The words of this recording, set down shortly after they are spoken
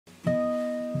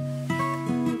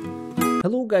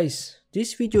Hello guys,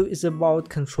 this video is about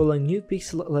controlling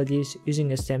NeoPixel LEDs using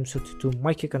STM32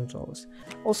 microcontrollers.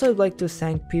 Also, I'd like to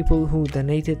thank people who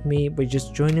donated me by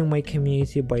just joining my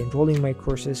community, by enrolling my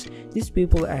courses. These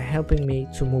people are helping me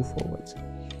to move forward.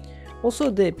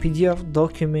 Also, the PDF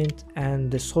document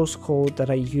and the source code that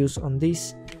I use on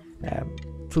this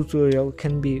tutorial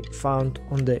can be found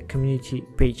on the community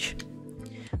page.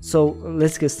 So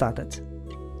let's get started.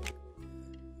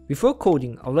 Before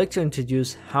coding, I would like to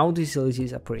introduce how these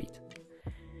LEDs operate.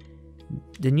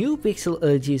 The NeoPixel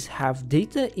LEDs have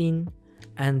data in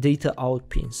and data out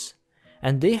pins,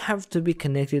 and they have to be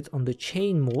connected on the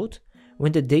chain mode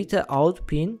when the data out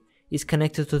pin is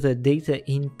connected to the data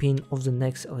in pin of the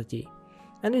next LED.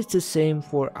 And it's the same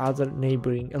for other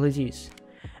neighboring LEDs.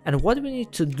 And what we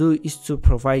need to do is to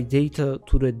provide data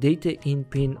to the data in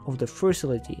pin of the first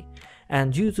LED,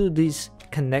 and due to these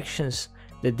connections,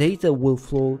 the data will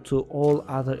flow to all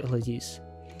other LEDs.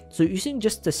 So using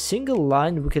just a single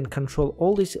line, we can control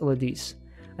all these LEDs.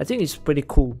 I think it's pretty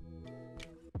cool.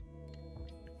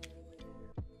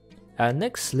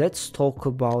 Next, let's talk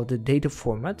about the data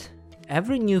format.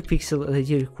 Every NeoPixel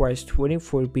LED requires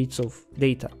 24 bits of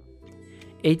data,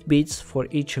 8 bits for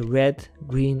each red,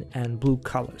 green and blue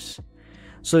colors.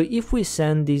 So if we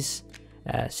send this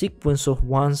sequence of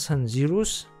ones and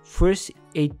zeros, first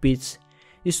 8 bits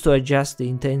is to adjust the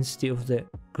intensity of the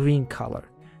green color,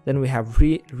 then we have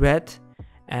red,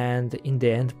 and in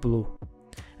the end blue,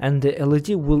 and the LED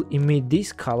will emit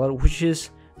this color, which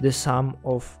is the sum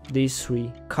of these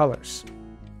three colors.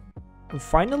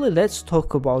 Finally, let's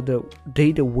talk about the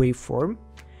data waveform.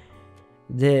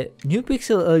 The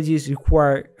NeoPixel LEDs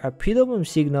require a PWM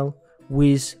signal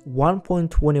with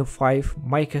 1.25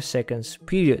 microseconds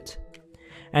period.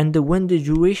 And when the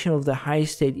duration of the high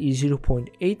state is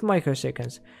 0.8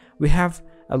 microseconds, we have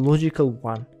a logical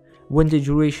 1. When the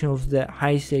duration of the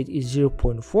high state is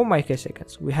 0.4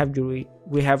 microseconds,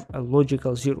 we have a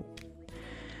logical 0.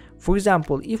 For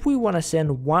example, if we want to send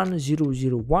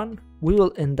 1001, we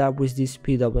will end up with this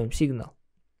PWM signal.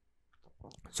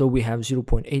 So we have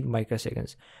 0.8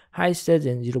 microseconds high state,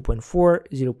 and 0.4,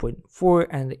 0.4,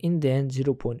 and in the end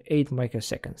 0.8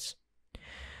 microseconds.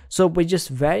 So by just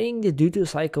varying the duty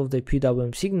cycle of the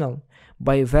PWM signal,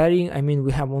 by varying I mean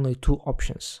we have only two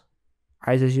options,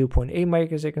 either 0.8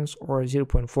 microseconds or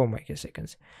 0.4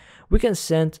 microseconds. We can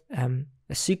send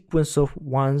a sequence of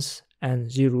ones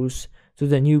and zeros to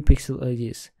the NeoPixel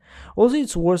LEDs. Also,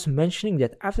 it's worth mentioning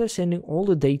that after sending all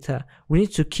the data, we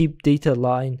need to keep data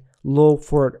line low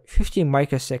for 15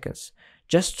 microseconds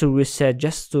just to reset,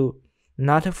 just to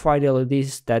notify the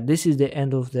LEDs that this is the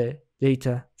end of the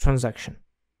data transaction.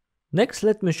 Next,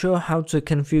 let me show how to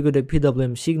configure the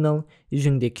PWM signal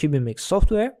using the CubeMx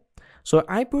software. So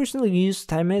I personally use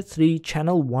timer 3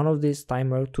 channel 1 of this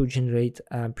timer to generate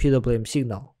a PWM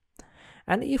signal.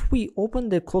 And if we open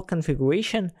the clock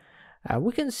configuration,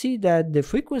 we can see that the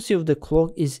frequency of the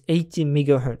clock is 80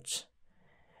 MHz.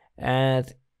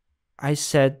 And I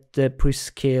set the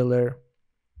prescaler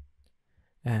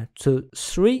to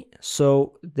 3,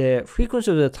 so the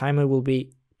frequency of the timer will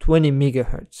be 20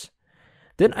 MHz.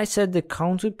 Then I set the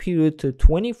counter period to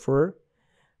 24,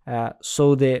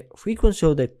 so the frequency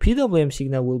of the PWM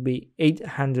signal will be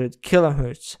 800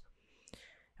 kHz.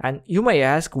 And you may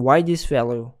ask why this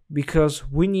value? Because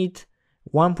we need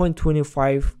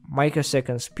 1.25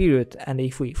 microseconds period, and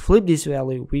if we flip this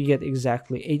value, we get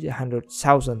exactly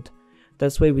 800,000.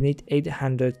 That's why we need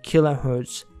 800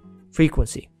 kHz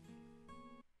frequency.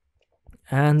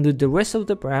 And the rest of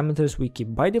the parameters we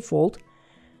keep by default,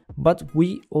 but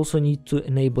we also need to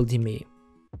enable DMA.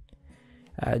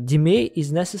 DMA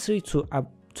is necessary to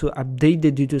update the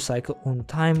duty cycle on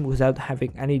time without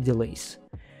having any delays.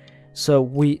 So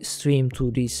we stream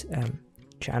to this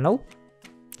channel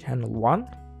 1,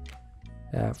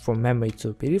 from memory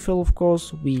to peripheral. Of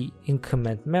course, we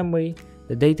increment memory.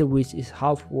 The data width is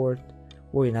half word,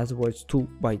 or in other words 2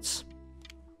 bytes.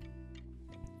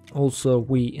 Also,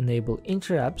 we enable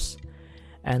interrupts,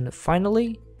 and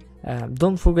finally,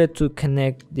 don't forget to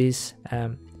connect this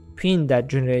pin that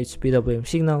generates PWM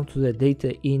signal to the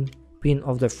data in pin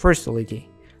of the first LED.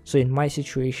 So in my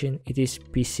situation, it is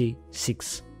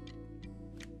PC6.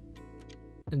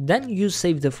 Then you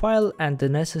save the file and the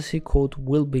necessary code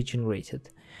will be generated.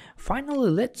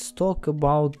 Finally, let's talk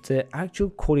about the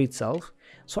actual code itself.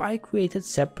 So I created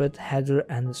separate header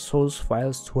and source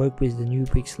files to work with the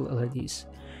NeoPixel LEDs.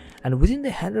 And within the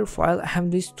header file, I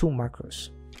have these two macros.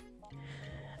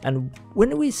 And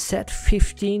when we set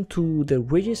 15 to the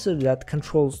register that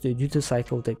controls the duty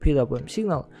cycle of the PWM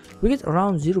signal, we get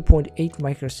around 0.8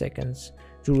 microseconds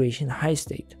duration high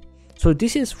state. So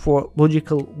this is for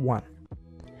logical 1.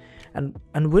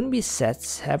 and when we set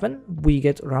 7, we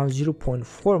get around 0.4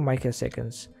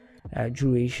 microseconds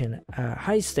duration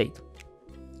high state.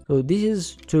 So this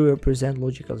is to represent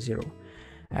logical 0.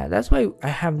 That's why I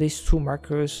have these two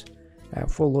markers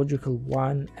for logical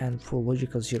 1 and for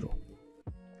logical 0.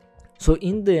 So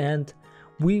in the end,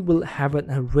 we will have an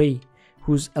array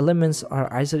whose elements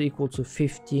are either equal to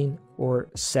 15 or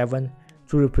 7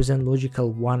 to represent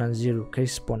logical 1 and 0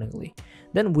 correspondingly.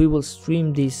 Then we will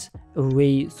stream this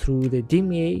array through the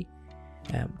DMA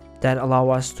that allow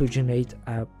us to generate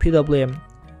a PWM,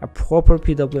 a proper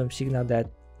PWM signal that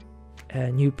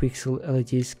NeoPixel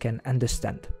LEDs can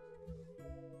understand.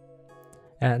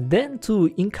 And then to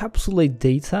encapsulate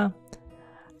data,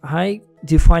 I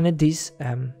defined this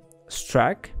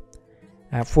stack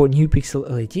for NeoPixel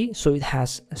LED. So it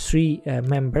has 3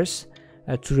 members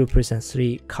to represent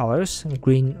 3 colors: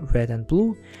 green, red, and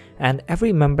blue. And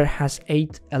every member has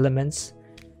 8 elements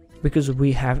because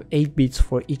we have 8 bits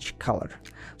for each color.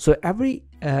 So every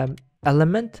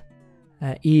element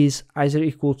is either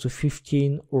equal to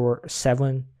 15 or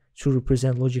 7 to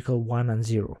represent logical 1 and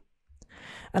 0.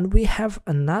 And we have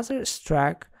another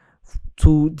stack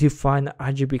to define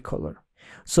RGB color.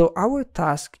 So our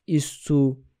task is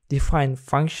to define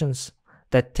functions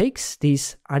that takes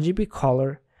this RGB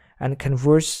color and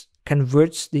converts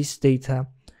this data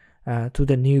to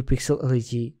the NeoPixel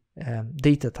LED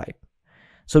data type.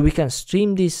 So we can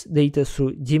stream this data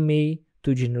through DMA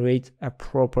to generate a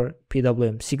proper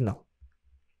PWM signal.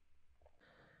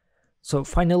 So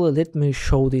finally, let me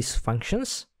show these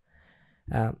functions.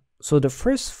 So the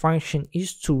first function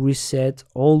is to reset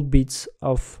all bits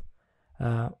of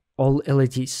all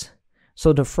LEDs.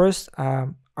 So the first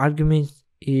argument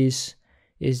is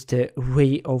the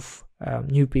array of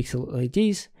NeoPixel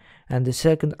LEDs, and the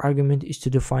second argument is to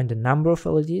define the number of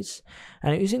LEDs.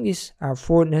 And using these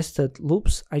 4 nested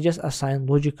loops, I just assign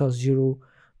logical 0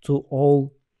 to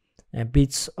all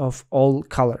bits of all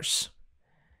colors.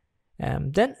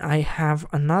 Then I have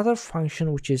another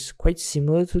function which is quite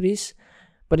similar to this,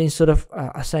 but instead of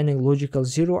assigning logical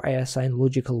 0, I assign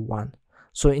logical 1.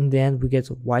 So in the end, we get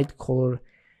a white color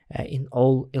in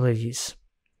all LEDs.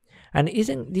 And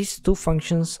using these two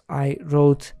functions, I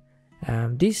wrote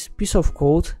this piece of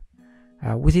code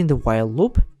within the while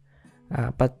loop.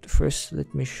 But first,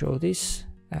 let me show this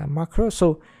macro.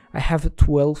 So I have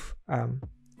 12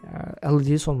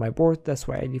 LEDs on my board. That's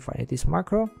why I defined this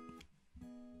macro.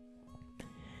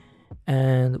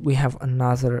 And we have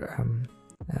another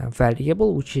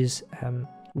variable, which is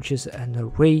an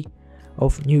array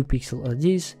of NeoPixel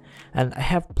LEDs, and I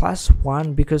have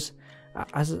 +1 because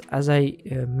as I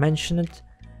mentioned,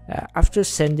 after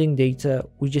sending data,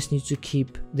 we just need to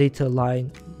keep data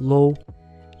line low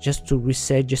just to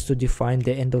reset, just to define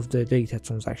the end of the data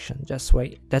transaction. That's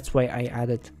why I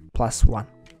added +1.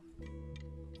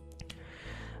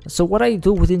 So what I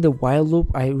do within the while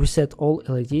loop, I reset all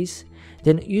LEDs.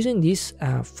 Then using this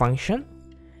function,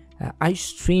 I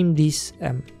stream this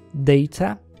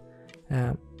data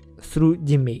through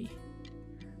DMA.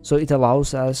 So it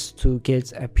allows us to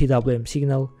get a PWM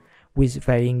signal with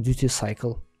varying duty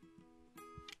cycle.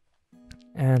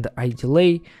 And I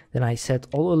delay, then I set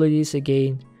all LEDs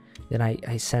again, then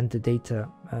I send the data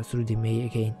through DMA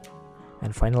again.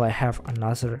 And finally I have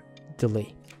another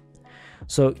delay.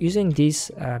 So using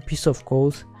this piece of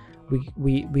code,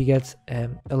 we get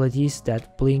LEDs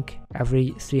that blink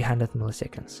every 300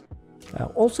 milliseconds.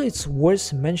 Also, it's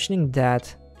worth mentioning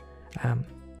that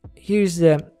here's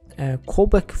the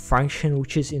callback function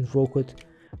which is invoked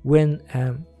when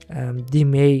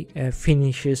DMA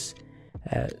finishes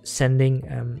sending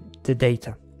the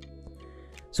data.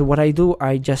 So what I do,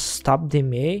 I just stop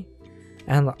DMA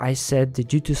and I set the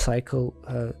duty cycle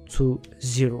to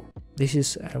 0. This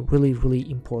is really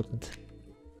important.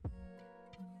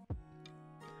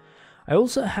 I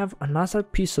also have another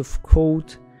piece of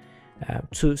code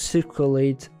to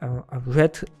circulate a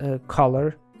red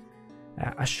color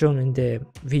as shown in the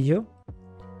video.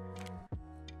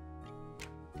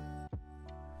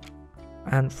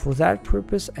 And for that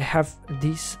purpose, I have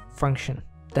this function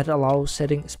that allows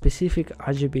setting specific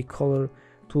RGB color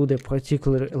to the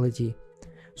particular LED.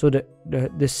 So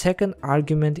the second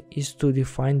argument is to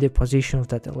define the position of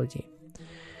that LED.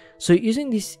 So using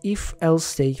these if-else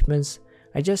statements,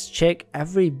 I just check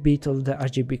every bit of the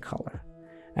RGB color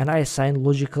and I assign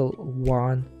logical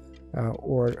 1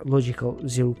 or logical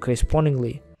 0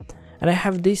 correspondingly. And I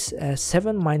have this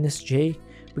 7 minus J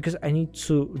because I need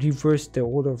to reverse the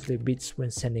order of the bits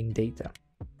when sending data.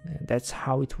 And that's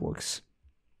how it works.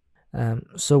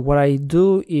 So what I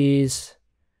do is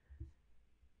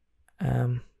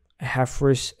I have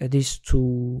first these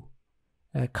two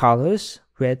colors,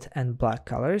 red and black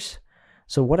colors.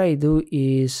 So what I do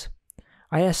is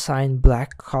I assign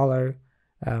black color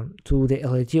to the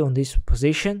LED on this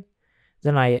position,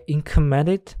 then I increment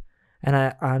it, and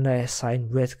I assign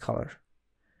red color.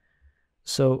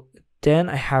 So then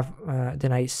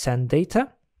I send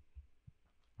data,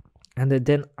 and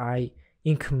then I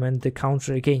increment the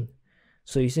counter again.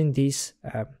 So using this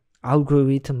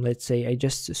algorithm, let's say I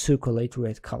just circulate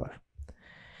red color.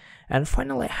 And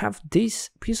finally, I have this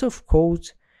piece of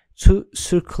code to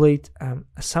circulate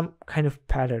some kind of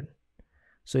pattern.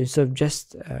 So instead of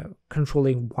just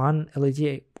controlling one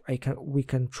LED, we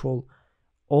control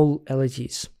all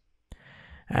LEDs.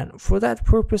 And for that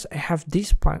purpose, I have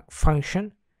this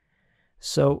function.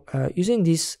 So using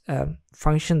this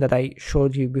function that I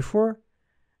showed you before,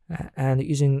 and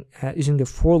using the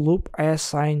for loop, I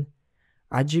assign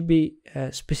RGB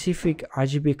specific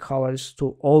RGB colors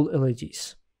to all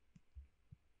LEDs.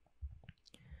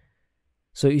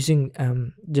 So using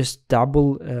just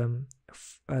double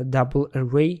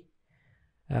array,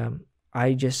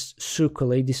 I just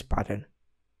circulate this pattern.